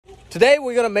Today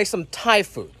we're gonna make some Thai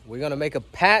food. We're gonna make a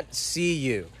pad see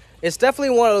ew. It's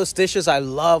definitely one of those dishes I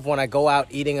love when I go out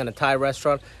eating in a Thai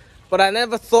restaurant, but I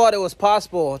never thought it was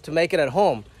possible to make it at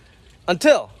home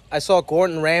until I saw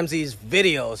Gordon Ramsay's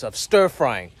videos of stir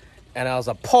frying, and I was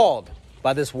appalled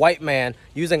by this white man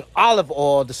using olive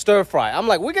oil to stir fry. I'm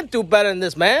like, we can do better than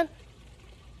this, man.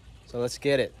 So let's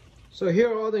get it. So here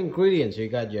are all the ingredients. You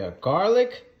got your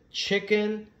garlic,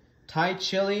 chicken, Thai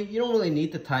chili. You don't really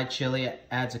need the Thai chili. It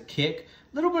adds a kick.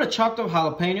 A little bit of chopped up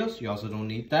jalapenos. You also don't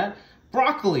need that.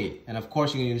 Broccoli. And of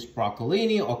course, you can use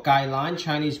broccolini or kailan,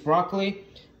 Chinese broccoli.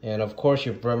 And of course,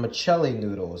 your vermicelli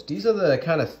noodles. These are the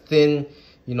kind of thin,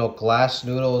 glass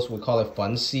noodles. We call it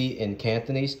funsi in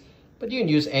Cantonese. But you can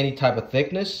use any type of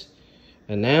thickness.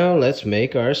 And now let's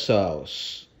make our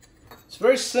sauce. It's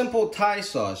very simple Thai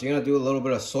sauce. You're going to do a little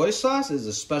bit of soy sauce. This is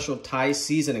a special Thai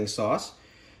seasoning sauce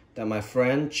that my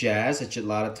friend Jazz at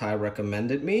Gelada Thai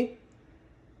recommended me.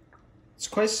 It's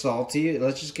quite salty.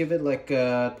 Let's just give it like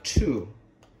two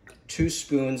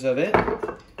spoons of it.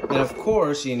 And of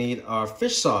course, you need our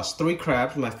fish sauce. 3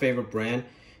 crabs, my favorite brand.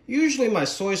 Usually my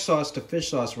soy sauce to fish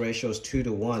sauce ratio is 2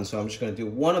 to 1. So I'm just going to do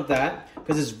 1 of that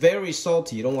because it's very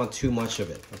salty. You don't want too much of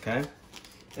it, okay?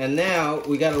 And now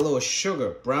we got a little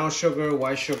sugar. Brown sugar,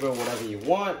 white sugar, whatever you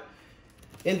want.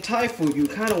 In Thai food, you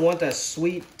kind of want that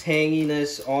sweet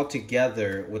tanginess all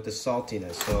together with the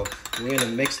saltiness. So we're going to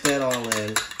mix that all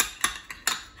in.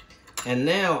 And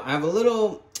now I have a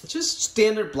little, just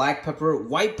standard black pepper,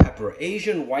 white pepper,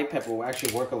 Asian white pepper will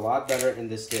actually work a lot better in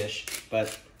this dish.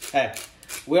 But hey,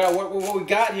 we are what we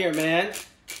got here, man.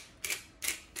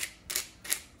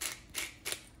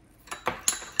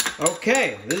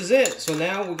 Okay, this is it. So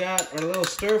now we got our little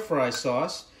stir fry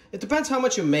sauce. It depends how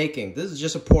much you're making. This is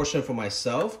just a portion for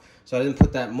myself, so I didn't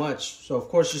put that much. So of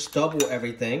course, just double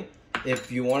everything if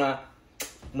you wanna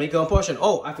make your own portion.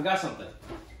 Oh, I forgot something.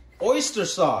 Oyster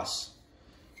sauce.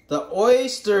 The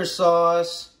oyster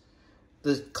sauce,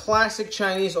 the classic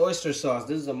Chinese oyster sauce.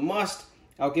 This is a must.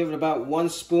 I'll give it about 1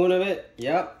 spoon of it.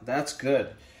 Yep, that's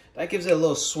good. That gives it a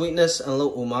little sweetness and a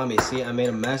little umami. See, I made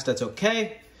a mess, that's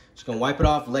okay. Just gonna wipe it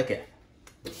off, lick it.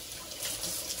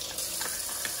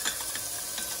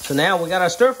 So now we got our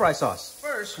stir fry sauce.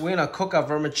 First, we're gonna cook our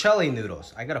vermicelli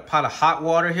noodles. I got a pot of hot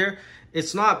water here.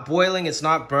 It's not boiling, it's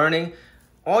not burning.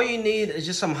 All you need is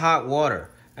just some hot water.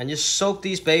 And just soak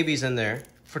these babies in there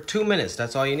for 2 minutes.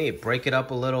 That's all you need. Break it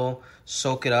up a little,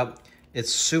 soak it up.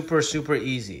 It's super, super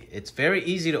easy. It's very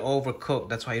easy to overcook.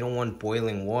 That's why you don't want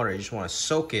boiling water. You just wanna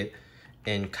soak it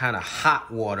in kind of hot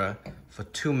water for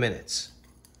 2 minutes.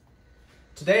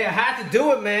 Today I had to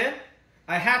do it, man.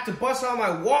 I had to bust out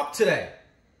my wok today.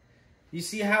 You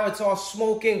see how it's all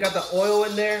smoking, got the oil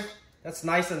in there? That's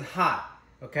nice and hot,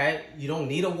 okay? You don't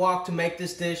need a wok to make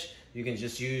this dish. You can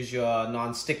just use your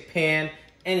non-stick pan,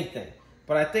 anything.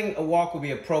 But I think a wok would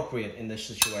be appropriate in this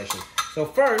situation. So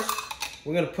first,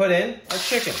 we're gonna put in our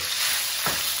chicken.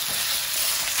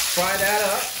 Fry that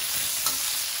up.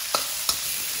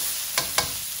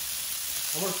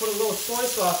 I'm gonna put a little soy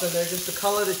sauce in there just to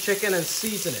color the chicken and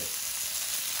season it.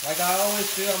 Like I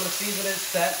always do, I'm gonna season it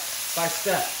step by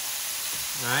step.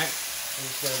 Alright,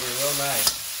 it's going to be real nice.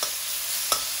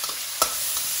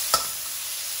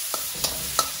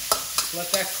 Let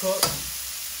that cook.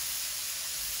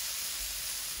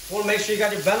 You want to make sure you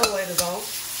got your ventilators on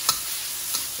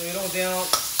so you don't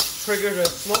trigger the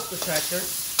smoke detector.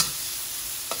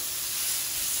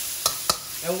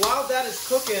 And while that is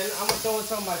cooking, I'm going to throw in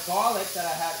some of my garlic that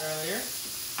I had earlier.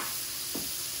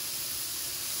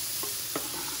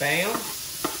 Bam.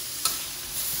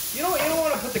 You don't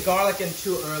want to put the garlic in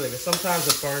too early because sometimes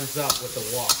it burns up with the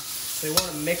wok. So you want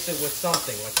to mix it with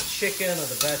something like the chicken or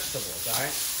the vegetables,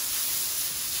 alright?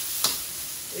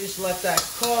 You just let that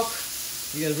cook.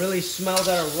 You can really smell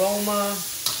that aroma.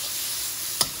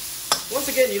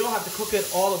 Once again, you don't have to cook it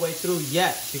all the way through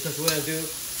yet because we're going to do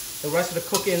the rest of the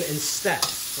cooking in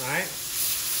steps, alright?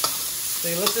 So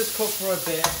you let this cook for a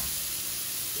bit.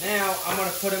 Now I'm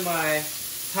going to put in my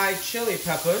Thai chili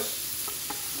peppers.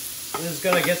 This is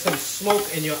gonna get some smoke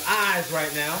in your eyes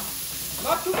right now.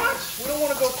 Not too much. We don't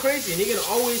want to go crazy. And you can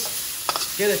always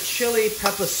get a chili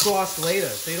pepper sauce later,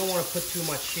 so you don't want to put too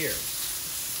much here.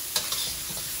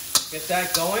 Get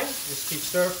that going. Just keep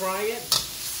stir frying it.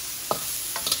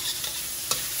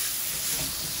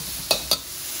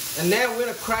 And now we're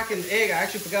gonna crack an egg. I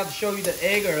actually forgot to show you the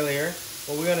egg earlier,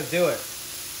 but we're gonna do it.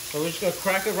 So we're just gonna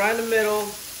crack it right in the middle.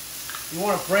 You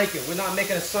want to break it. We're not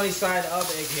making a sunny side up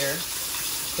egg here.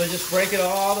 So just break it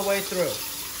all the way through.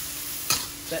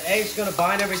 The egg's gonna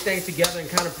bind everything together and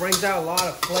kind of brings out a lot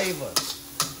of flavor,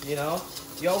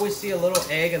 You always see a little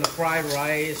egg in the fried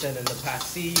rice and in the pad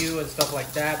see ew and stuff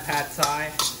like that, pad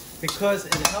thai, because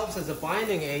it helps as a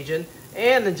binding agent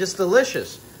and it's just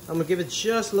delicious. I'm gonna give it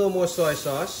just a little more soy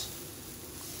sauce.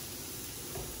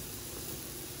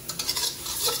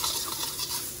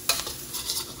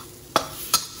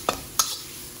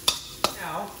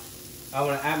 Now, I'm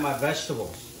gonna add my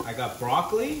vegetables. I got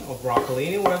broccoli or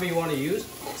broccolini, whatever you want to use.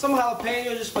 Some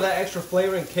jalapeno just for that extra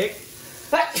flavor and kick.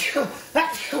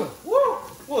 Woo!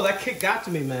 Whoa, that kick got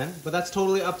to me, man. But that's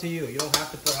totally up to you. You don't have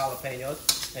to put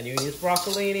jalapenos. And you can use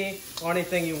broccolini or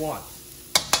anything you want.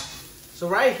 So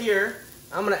right here,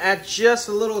 I'm going to add just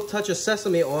a little touch of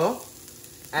sesame oil.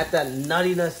 Add that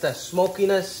nuttiness, that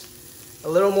smokiness. A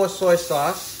little more soy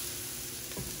sauce.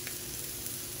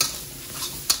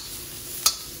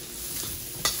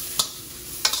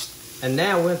 And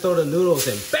now we're going to throw the noodles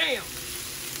in. Bam!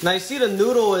 Now you see the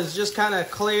noodle is just kind of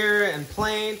clear and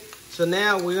plain. So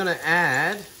now we're going to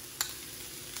add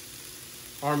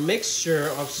our mixture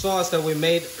of sauce that we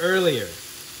made earlier.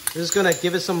 This is going to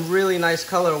give it some really nice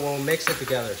color when we mix it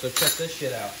together. So check this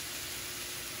shit out.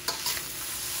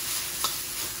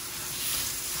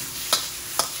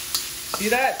 See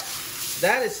that?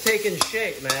 That is taking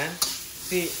shape, man.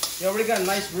 See, you already got a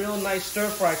nice, real nice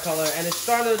stir-fry color, and it's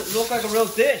starting to look like a real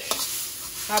dish.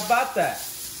 How about that?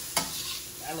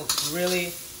 That looks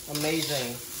really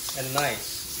amazing and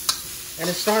nice. And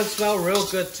it's starting to smell real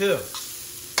good too.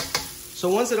 So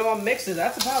once it all mixes,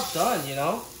 that's about done, you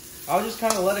know? I'll just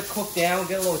kind of let it cook down,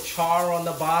 get a little char on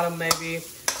the bottom maybe.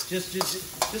 Just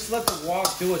let the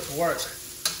wok do its work.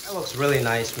 That looks really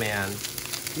nice, man.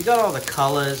 You got all the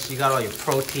colors, you got all your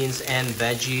proteins and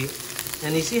veggie.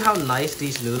 And you see how nice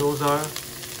these noodles are?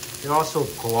 They're also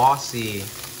glossy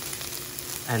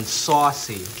and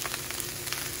saucy.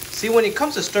 See, when it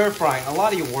comes to stir frying, a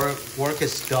lot of your work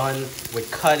is done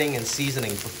with cutting and seasoning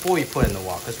before you put in the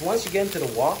wok. Because once you get into the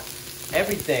wok,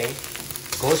 everything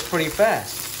goes pretty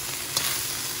fast.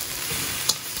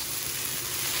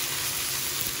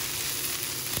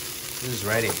 This is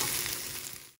ready.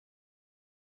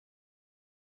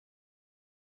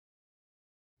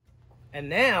 And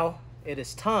now it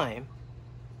is time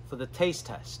for the taste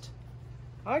test.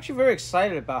 I'm actually very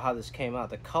excited about how this came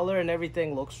out. The color and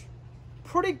everything looks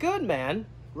pretty good, man.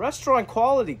 Restaurant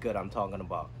quality good, I'm talking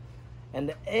about. And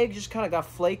the egg just kind of got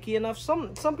flaky enough.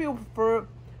 Some people prefer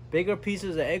bigger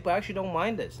pieces of egg, but I actually don't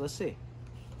mind this. Let's see.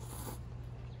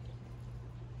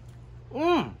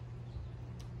 Wow.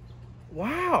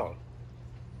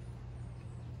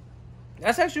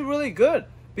 That's actually really good.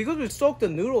 Because we soaked the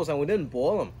noodles and we didn't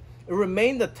boil them, it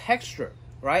remained the texture,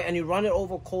 right? And you run it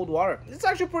over cold water. It's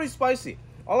actually pretty spicy.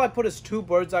 All I put is 2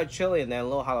 bird's eye chili and then a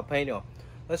little jalapeno.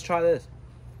 Let's try this.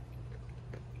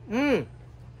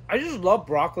 I just love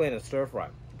broccoli in a stir fry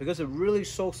because it really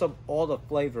soaks up all the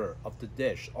flavor of the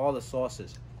dish, all the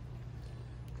sauces.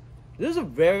 This is a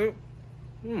very,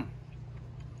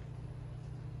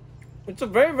 it's a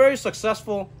very, very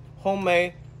successful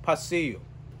homemade pad see ew.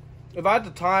 If I had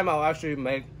the time, I'll actually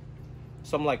make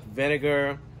some like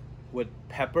vinegar with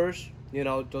peppers. You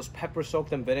know, those peppers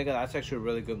soaked in vinegar, that's actually a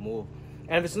really good move.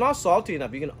 And if it's not salty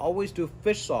enough, you can always do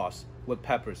fish sauce with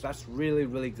peppers. That's really,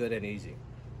 really good and easy.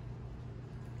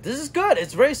 This is good.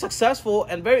 It's very successful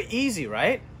and very easy,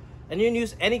 right? And you can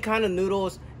use any kind of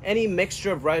noodles, any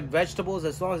mixture of vegetables,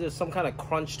 as long as there's some kind of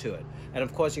crunch to it. And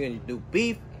of course, you can do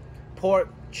beef, pork,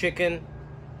 chicken.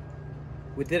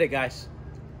 We did it, guys.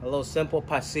 A little simple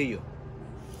pad see ew.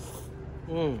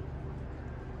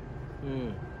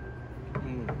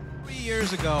 3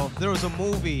 years ago, there was a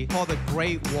movie called The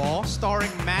Great Wall starring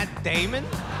Matt Damon.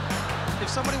 If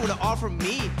somebody would have offered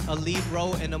me a lead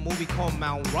role in a movie called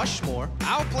Mount Rushmore,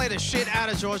 I would play the shit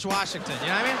out of George Washington, you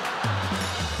know what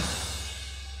I mean?